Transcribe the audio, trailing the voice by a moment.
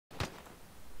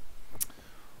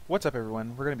What's up,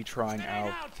 everyone? We're gonna be trying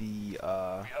out the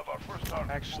we're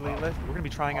gonna be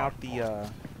trying out the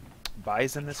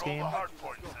BIZON this game.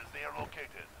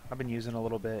 I've been using a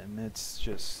little bit, and it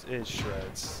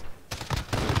shreds.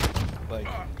 Like,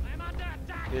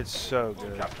 it's so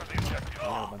good. I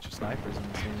got a bunch of snipers in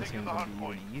this game. This game's gonna be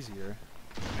even easier.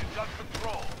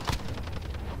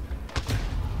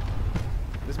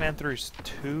 This man threw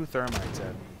 2 thermites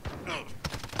at me.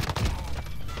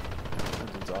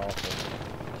 This is awful.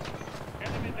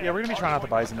 Yeah, we're gonna be trying out the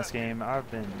BIZON this game. I've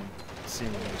been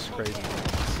seeing those crazy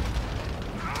things.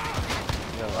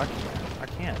 Yo, I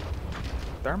can't.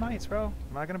 Thermites, bro?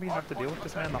 Am I gonna have to deal with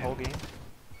this man the whole game?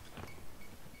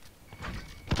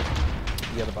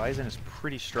 Yeah, the BIZON is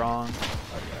pretty strong.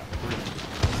 Oh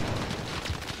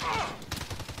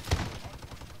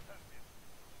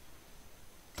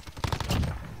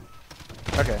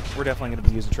yeah, okay, we're definitely gonna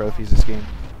be using trophies this game.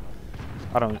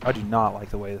 I do not like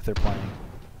the way that they're playing.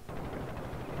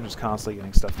 I'm just constantly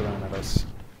getting stuff thrown at us.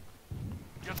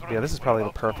 Yeah, this is probably the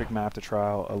perfect map to try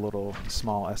out a little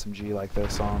small SMG like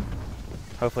this on.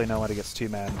 Hopefully nobody gets too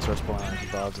mad and starts pulling out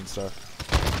his bobs and stuff.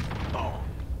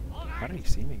 How did he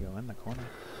see me go in the corner?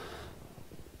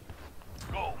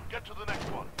 Go, get to the next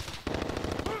one.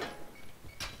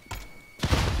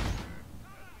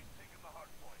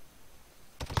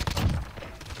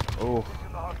 Oh,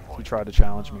 he tried to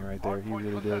challenge me right there. He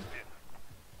really did.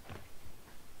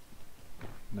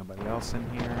 Nobody else in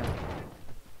here.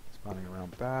 Spawning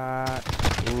around back.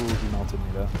 Ooh, he melted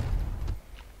me though.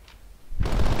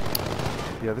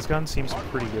 Yeah, this gun seems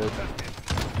pretty good.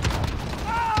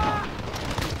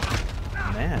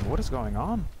 Man, what is going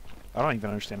on? I don't even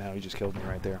understand how he just killed me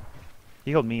right there.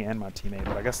 He killed me and my teammate,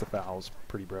 but I guess the foul's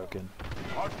pretty broken.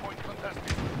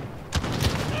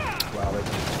 Wow, they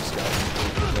just got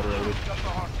obliterated.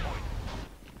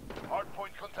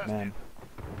 Man.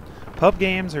 Pub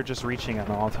games are just reaching an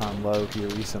all-time low here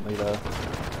recently, though.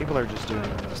 People are just doing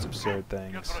the most absurd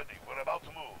things.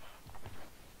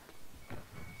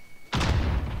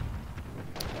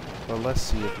 But let's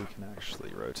see if we can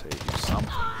actually rotate do something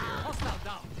here.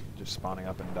 Just spawning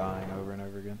up and dying over and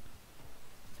over again.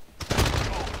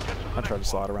 I tried to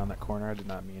slide around that corner. I did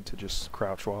not mean to just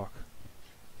crouch walk.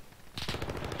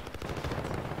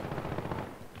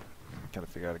 Gotta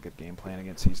figure out a good game plan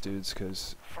against these dudes,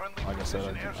 because, like I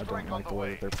said, I don't like the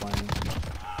way that they're playing.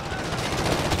 I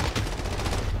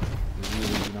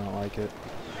really do not like it.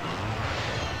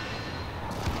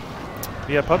 But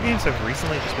yeah, pub games have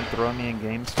recently just been throwing me in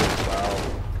games with,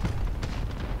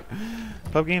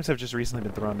 Pub games have just recently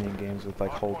been throwing me in games with,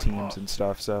 like, whole teams and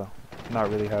stuff, so I'm not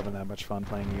really having that much fun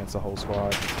playing against the whole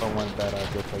squad. I wanted that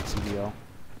I'd go play CDL.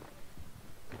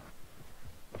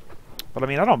 But I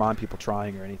mean, I don't mind people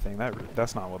trying or anything.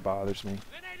 That's not what bothers me.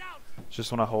 It's just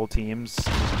when a whole team's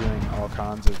just doing all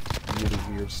kinds of really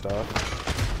weird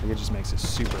stuff. Like, it just makes it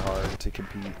super hard to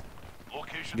compete.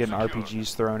 Getting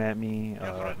RPGs thrown at me,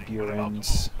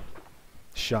 BRNs,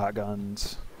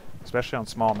 shotguns, especially on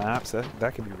small maps.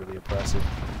 That can be really oppressive.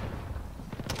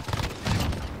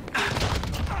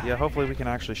 Yeah, hopefully we can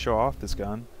actually show off this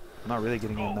gun. I'm not really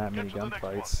getting in that many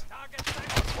gunfights.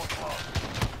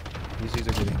 These dudes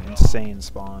are getting insane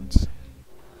spawns.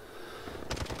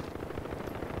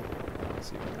 Let's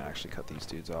see if we can actually cut these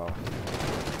dudes off.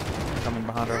 Coming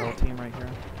behind our whole team right here.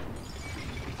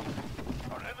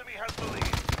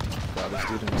 Got this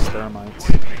dude in his thermites.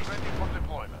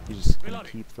 He's just gonna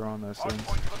keep throwing those things.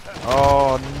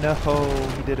 Oh no,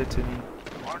 he did it to me.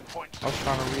 I was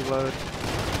trying to reload.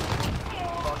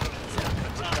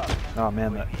 Oh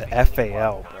man, the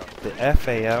FAL, bro. The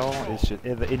FAL is just,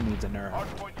 it needs a nerf.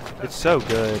 It's so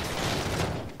good.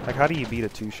 Like, how do you beat a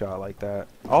 2-shot like that?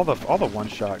 All the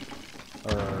 1-shot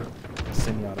or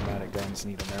semi-automatic guns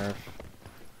need a nerf.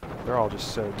 They're all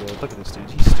just so good. Look at this dude.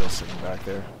 He's still sitting back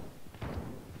there.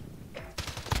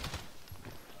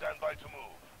 Stand by to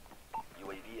move.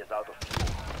 UAV is out of fuel.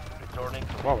 Returning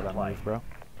to Why would I move, bro?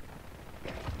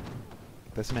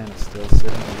 This man is still sitting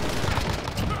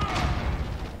there.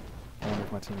 I wonder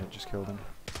if my teammate just killed him.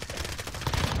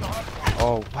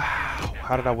 Oh, wow.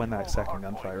 How did I win that second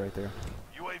gunfight right there?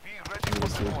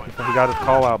 He got his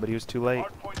call out, but he was too late.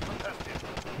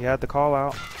 He had the call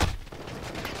out.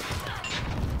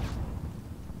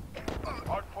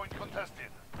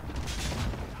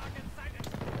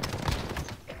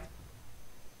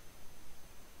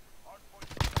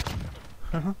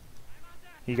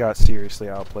 He got seriously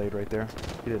outplayed right there.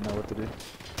 He didn't know what to do.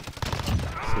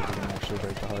 See if we can actually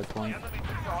break the hard point.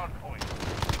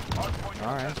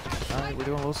 Alright, we're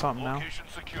doing a little something now.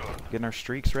 Getting our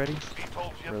streaks ready.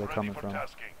 Where are they coming from?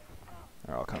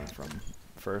 They're all coming from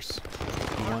first.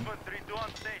 One.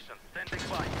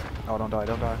 Oh, don't die,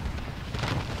 don't die.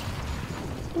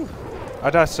 Whew. I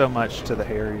die so much to the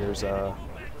Harrier's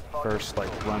first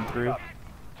like run through.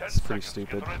 It's pretty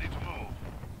stupid.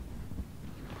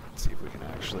 Let's see if we can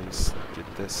actually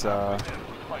get this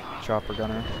chopper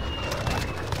gunner.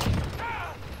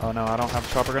 Oh no, I don't have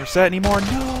a chopper gunner set anymore.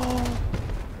 No!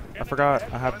 I forgot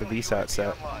I have the VSAT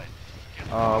set.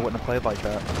 I wouldn't have played like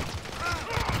that.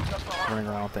 Running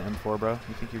around with the M4, bro.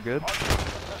 You think you're good?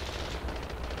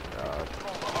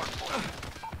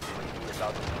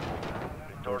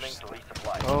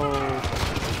 Oh.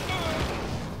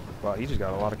 Wow, he just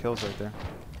got a lot of kills right there.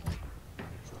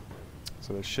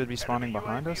 So they should be spawning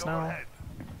behind us now.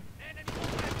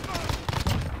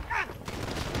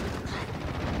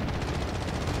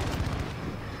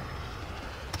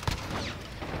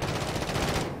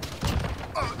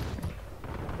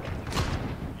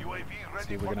 Let's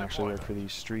see if we can actually work for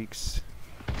these streaks.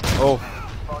 Oh!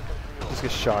 Just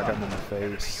get shotgunned in the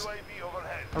face.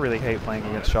 I really hate playing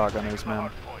against shotgunners, man.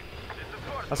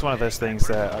 That's one of those things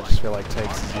that I just feel like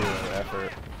takes zero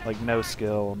effort. Like, no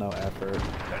skill, no effort.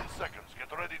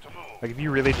 Like, if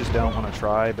you really just don't want to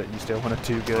try, but you still want to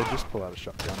do good, just pull out a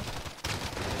shotgun.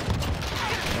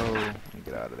 Oh, let me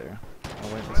get out of there.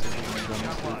 Oh, wait, let's see if we can gun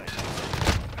this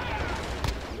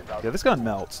dude. Yeah, this gun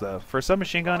melts, though. For a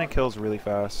submachine gun, it kills really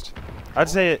fast. I'd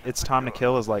say its time to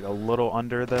kill is, like, a little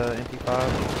under the MP5.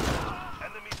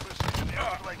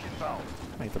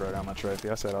 Let me throw down my trophy.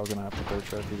 I said I was going to have to throw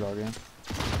trophies all game.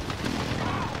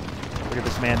 Look at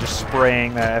this man just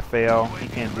spraying that FAL. He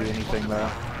can't do anything, though.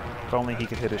 If only he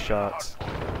could hit his shots.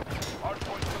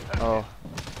 Oh.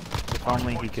 If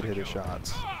only he could hit his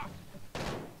shots.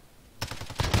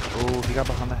 Oh, he got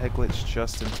behind the head glitch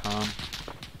just in time.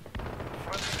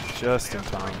 Just in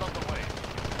time.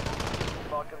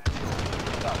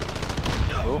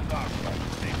 Oh.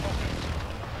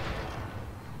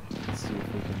 Let's see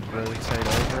if we can rotate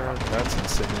over. That's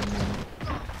insane,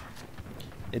 man.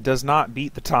 It does not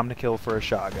beat the time to kill for a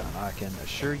shotgun. I can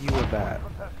assure you of that.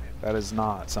 That is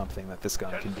not something that this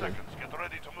gun can do.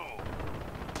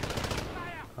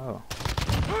 Oh.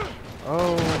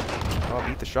 Oh. I'll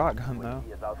beat the shotgun, though.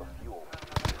 Another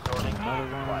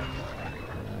one.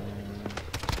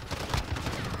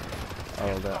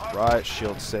 Oh, that riot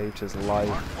shield saved his life.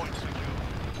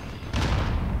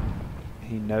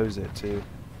 He knows it, too.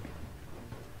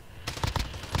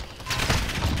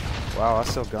 Wow, I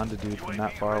still gunned a dude from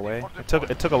that far away. It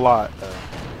took a lot, though.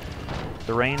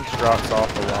 The range drops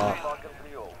off a lot.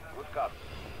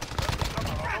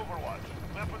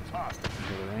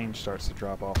 The range starts to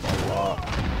drop off a lot.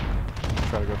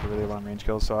 Try to go for really long range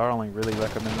kills, so I only really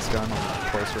recommend this gun on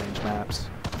close range maps.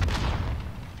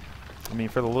 I mean,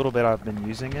 for the little bit I've been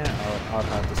using it, I'd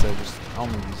have to say just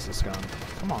only use this gun.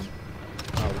 Come on.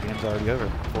 Oh, the game's already over.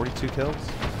 42 kills.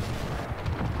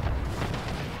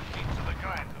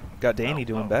 Got Danny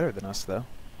doing better than us, though.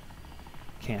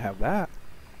 Can't have that.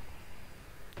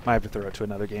 Might have to throw it to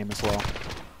another game as well.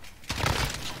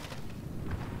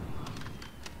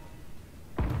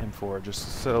 M4,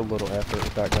 just so little effort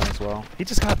with that gun as well. He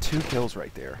just got 2 kills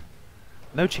right there.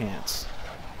 No chance.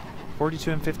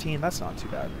 42 and 15, that's not too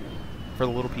bad. For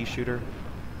the little pea shooter,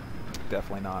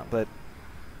 definitely not. But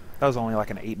that was only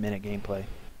like an 8-minute gameplay.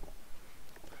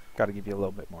 Got to give you a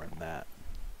little bit more than that,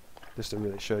 just to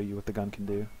really show you what the gun can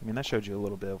do. I mean, that showed you a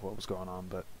little bit of what was going on,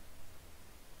 but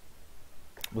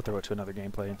we'll throw it to another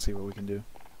gameplay and see what we can do.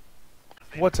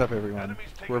 What's up, everyone?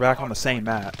 We're back on the same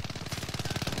map,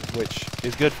 which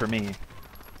is good for me.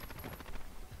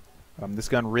 This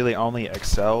gun really only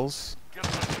excels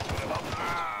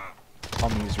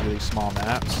on these really small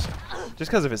maps, just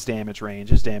because of its damage range.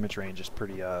 His damage range is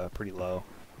pretty low.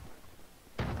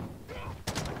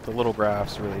 The little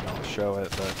graphs really don't show it,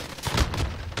 but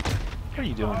what are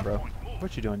you doing, bro?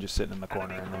 What you doing just sitting in the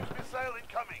corner in there?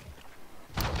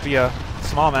 But yeah,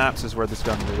 small maps is where this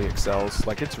gun really excels.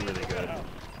 Like, it's really good.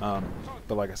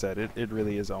 But like I said, it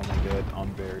really is only good on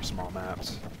very small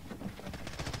maps.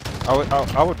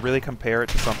 I would really compare it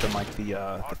to something like the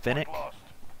Fennec.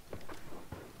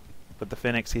 But the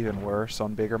Fennec's even worse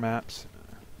on bigger maps.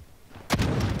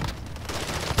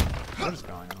 What is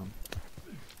going on?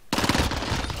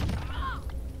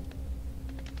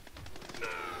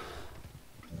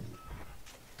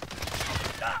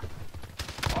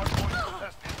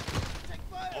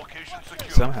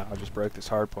 Somehow I just broke this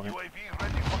hard point.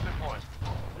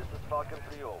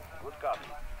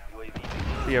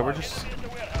 Yeah, we're just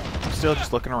still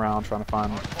just looking around, trying to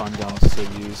find fun guns to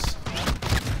use.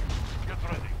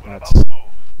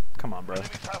 Come on, bro.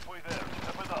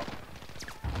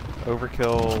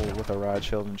 Overkill with a riot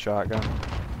shield and shotgun.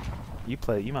 You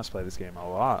must play this game a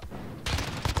lot.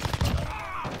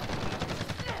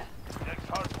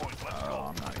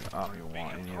 don't even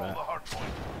want any of that.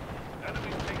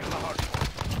 Enemies taking the hard point.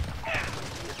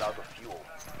 UAV is out of fuel.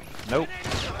 Nope.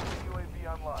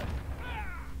 UAV online.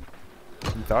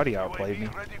 He thought he outplayed me.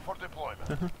 UAV ready for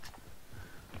deployment.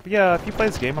 But yeah, if you play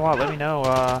this game a lot, let me know.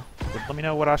 Let me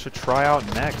know what I should try out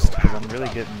next, because I'm really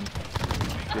getting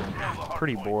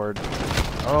pretty bored.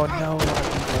 Oh no,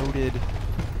 I reloaded. I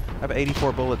have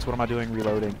 84 bullets. What am I doing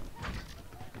reloading?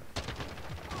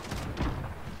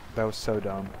 That was so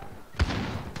dumb.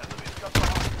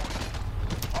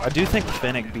 I do think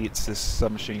Fennec beats this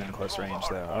submachine gun close range,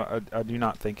 though. I do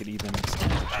not think it even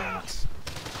stands a chance.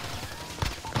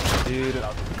 Dude,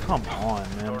 come on,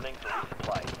 man.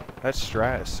 That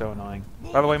strat is so annoying.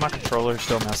 By the way, my controller is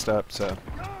still messed up, so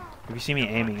if you see me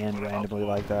aiming in randomly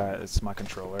like that, it's my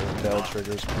controller. The L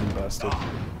trigger's pretty busted.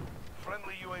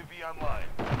 Friendly UAV online.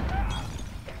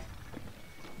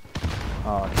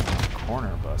 Oh,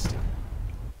 corner busted.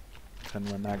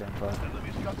 Couldn't win that gunfight.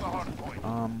 Enemies got the hard point.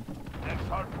 Next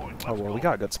hard point. Oh well, we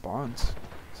got good spawns,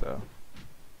 so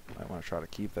I want to try to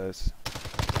keep those.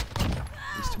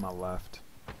 At least to my left.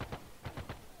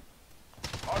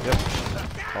 Yep,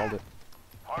 called it.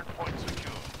 Hard point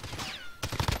secure.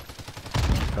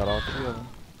 Got all 3 of them.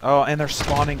 Oh, and they're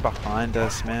spawning behind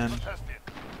us, man.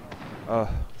 Ugh,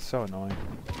 so annoying.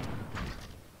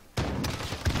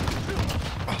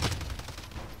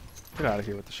 Get out of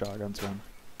here with the shotguns, man.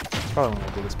 Probably one of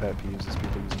my biggest pet peeves is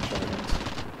people using shotguns.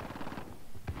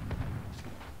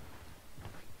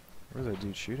 Where's that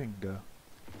dude shooting go?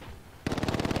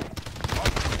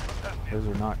 Those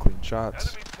are not clean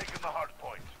shots.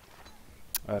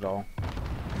 At all.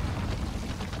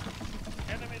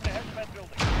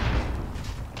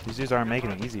 These dudes aren't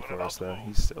making it easy for us, though.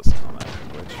 He's still sitting on that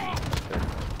glitch. There.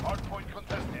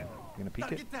 You gonna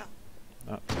peek it?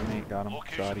 Oh, teammate got him.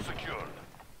 Shoddy.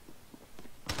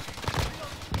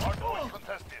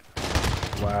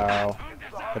 Wow.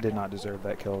 I did not deserve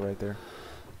that kill right there.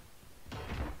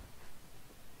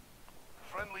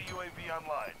 Friendly UAV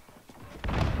online.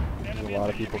 There's a lot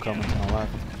of people coming to my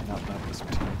left. Not with some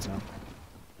teammates now.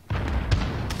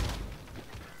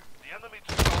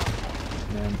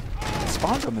 Man,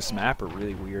 spawns on this map are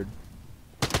really weird.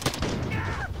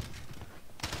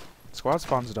 Squad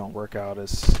spawns don't work out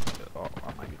as... Oh,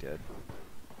 I might be dead.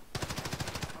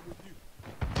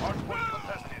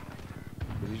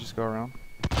 Did he just go around?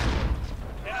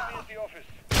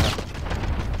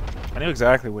 I knew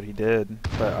exactly what he did,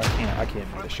 but I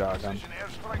can't beat a shotgun.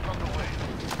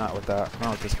 Not with that.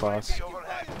 Not with this class.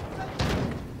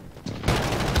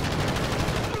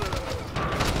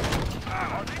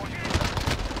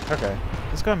 Okay,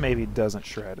 this gun maybe doesn't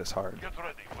shred as hard. Get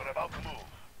ready. We're about to move.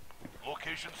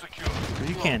 Location secure.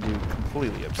 You can do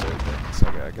completely absurd things.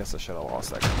 Okay, I guess I should have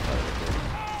lost that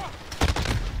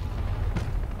gunfight.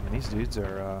 And these dudes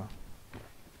are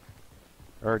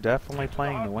definitely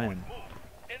playing to win.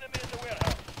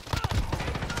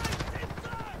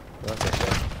 But that's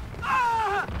okay.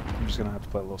 I'm just gonna have to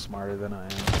play a little smarter than I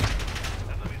am.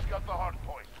 Enemies got the hard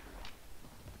point.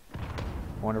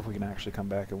 I wonder if we can actually come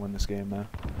back and win this game, though.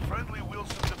 Friendly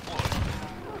Wilson deployed.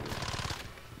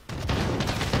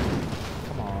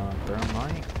 Come on,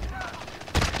 thermite.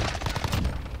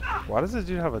 Why does this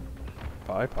dude have a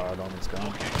bipod on his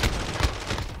gun?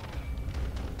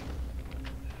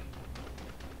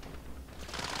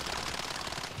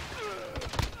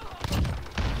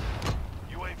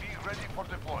 UAV ready for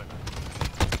deployment.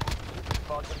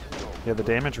 Yeah, the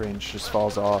damage range just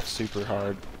falls off super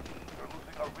hard.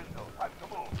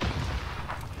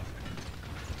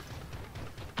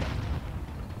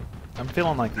 I'm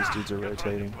feeling like these dudes are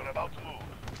rotating. I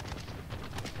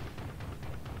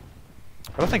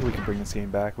don't think we can bring this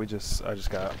game back. I just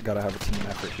gotta have a team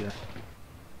effort here.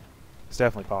 It's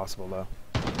definitely possible though.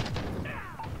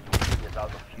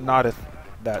 Not if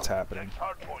that's happening.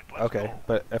 Okay,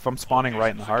 but if I'm spawning right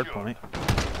in the hard point.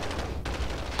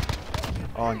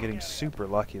 Oh, I'm getting super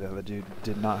lucky that the dude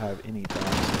did not have any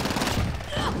guns.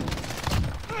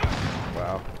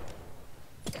 Wow.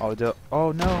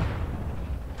 Oh no.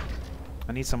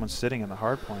 I need someone sitting in the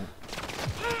hard point.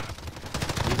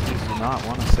 These dudes do not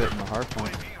want to sit in the hard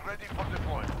point. No,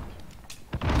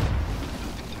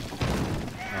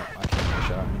 I can't get a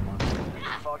shot anymore.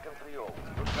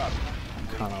 I'm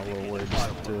kind of a little worried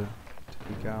just to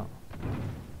peek out.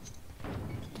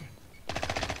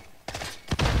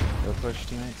 Go push,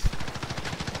 teammates.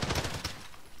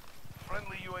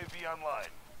 Friendly UAV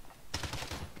online.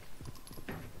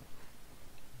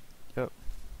 Yep.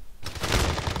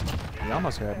 He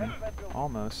almost had me.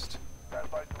 Almost.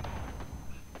 UAV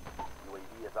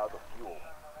is out of fuel.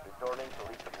 Returning to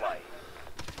resupply.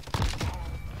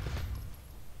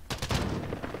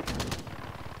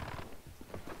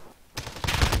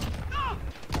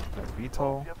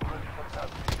 VTOL.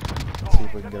 Let's see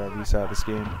if we can get our VSAT this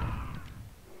game.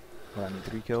 Oh, I need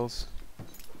 3 kills.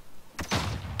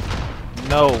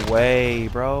 No way,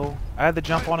 bro. I had to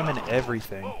jump on him and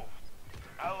everything.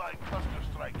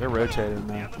 They're rotating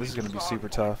now. This is going to be super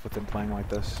tough with them playing like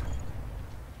this.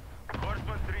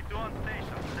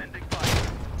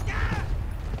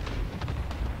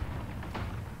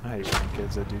 I hate when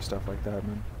kids that do stuff like that,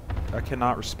 man. I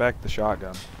cannot respect the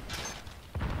shotgun.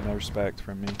 No respect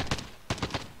from me.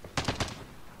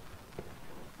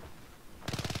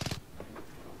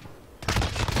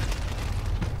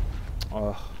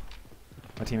 Ugh.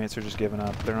 My teammates are just giving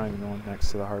up. They're not even going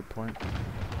next to the hard point.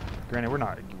 Granted, we're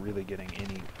not really getting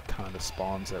any kind of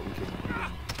spawns that we can even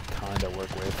kind of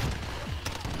work with.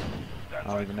 I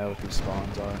don't even know what these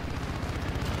spawns are.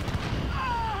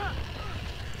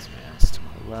 This man's to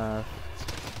my left.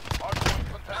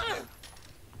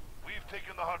 We've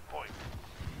taken the hard point.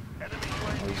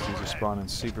 These dudes are spawning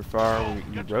super far.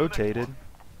 We rotated.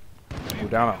 We're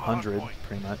down 100,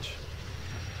 pretty much.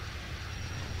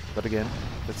 But again,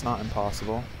 it's not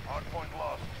impossible.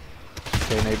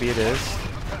 Okay, maybe it is.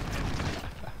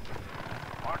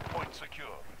 Hardpoint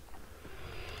secure.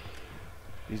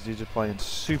 These dudes are playing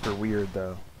super weird,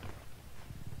 though.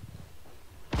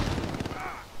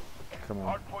 Come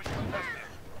on.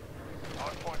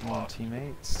 Come on,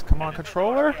 teammates. Come on,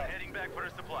 controller.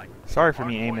 Sorry for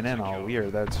me aiming in all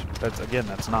weird.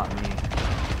 That's not me.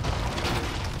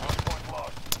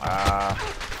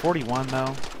 41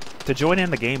 though. To join in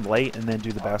the game late and then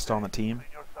do the best on the team,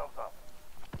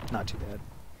 not too bad.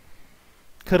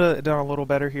 Could have done a little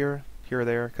better here or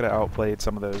there. Could have outplayed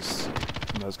some of those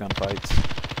gunfights.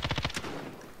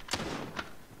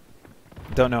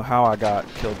 Don't know how I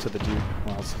got killed to the dude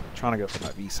when I was trying to go for my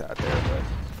VSAT there, but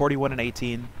 41 and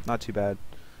 18, not too bad.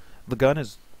 The gun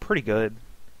is pretty good,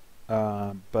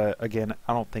 but again,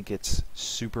 I don't think it's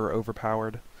super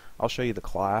overpowered. I'll show you the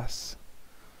class,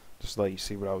 just to let you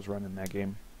see what I was running in that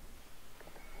game,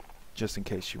 just in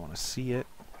case you want to see it.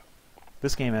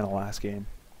 This game and the last game,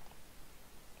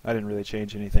 I didn't really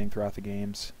change anything throughout the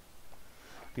games.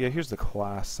 But yeah, here's the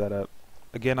class setup.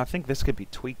 Again, I think this could be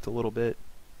tweaked a little bit,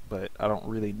 but I don't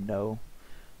really know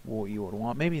what you would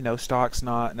want. Maybe no stock's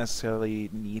not necessarily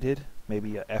needed.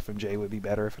 Maybe a FMJ would be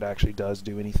better if it actually does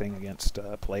do anything against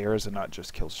players and not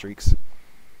just kill streaks.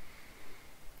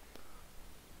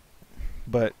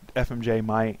 But FMJ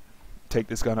might take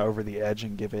this gun over the edge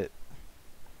and give it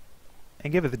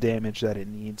the damage that it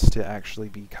needs to actually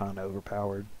be kind of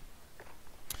overpowered.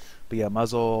 But yeah,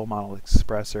 muzzle, monolithic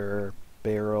suppressor,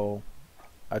 barrel.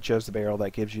 I chose the barrel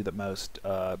that gives you the most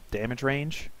damage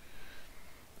range.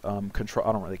 Control.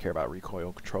 I don't really care about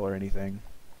recoil control or anything.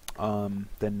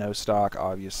 Then no stock,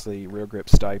 obviously. Real grip,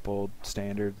 stippled,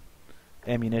 standard.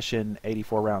 Ammunition,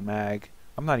 84 round mag.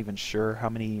 I'm not even sure how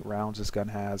many rounds this gun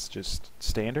has, just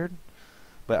standard.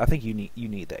 But I think you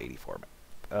need the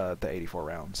 84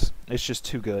 rounds. It's just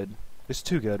too good. It's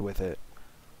too good with it.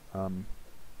 But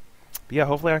yeah,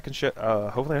 hopefully I can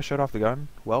hopefully I showed off the gun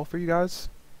well for you guys.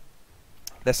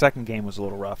 That second game was a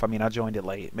little rough. I mean, I joined it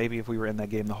late. Maybe if we were in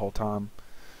that game the whole time,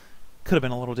 could have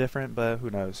been a little different, but who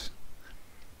knows.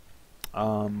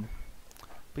 But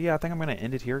yeah, I think I'm going to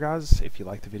end it here, guys. If you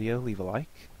liked the video, leave a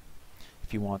like.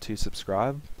 If you want to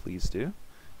subscribe, please do.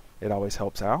 It always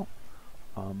helps out.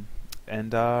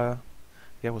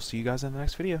 Yeah, we'll see you guys in the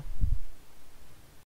next video.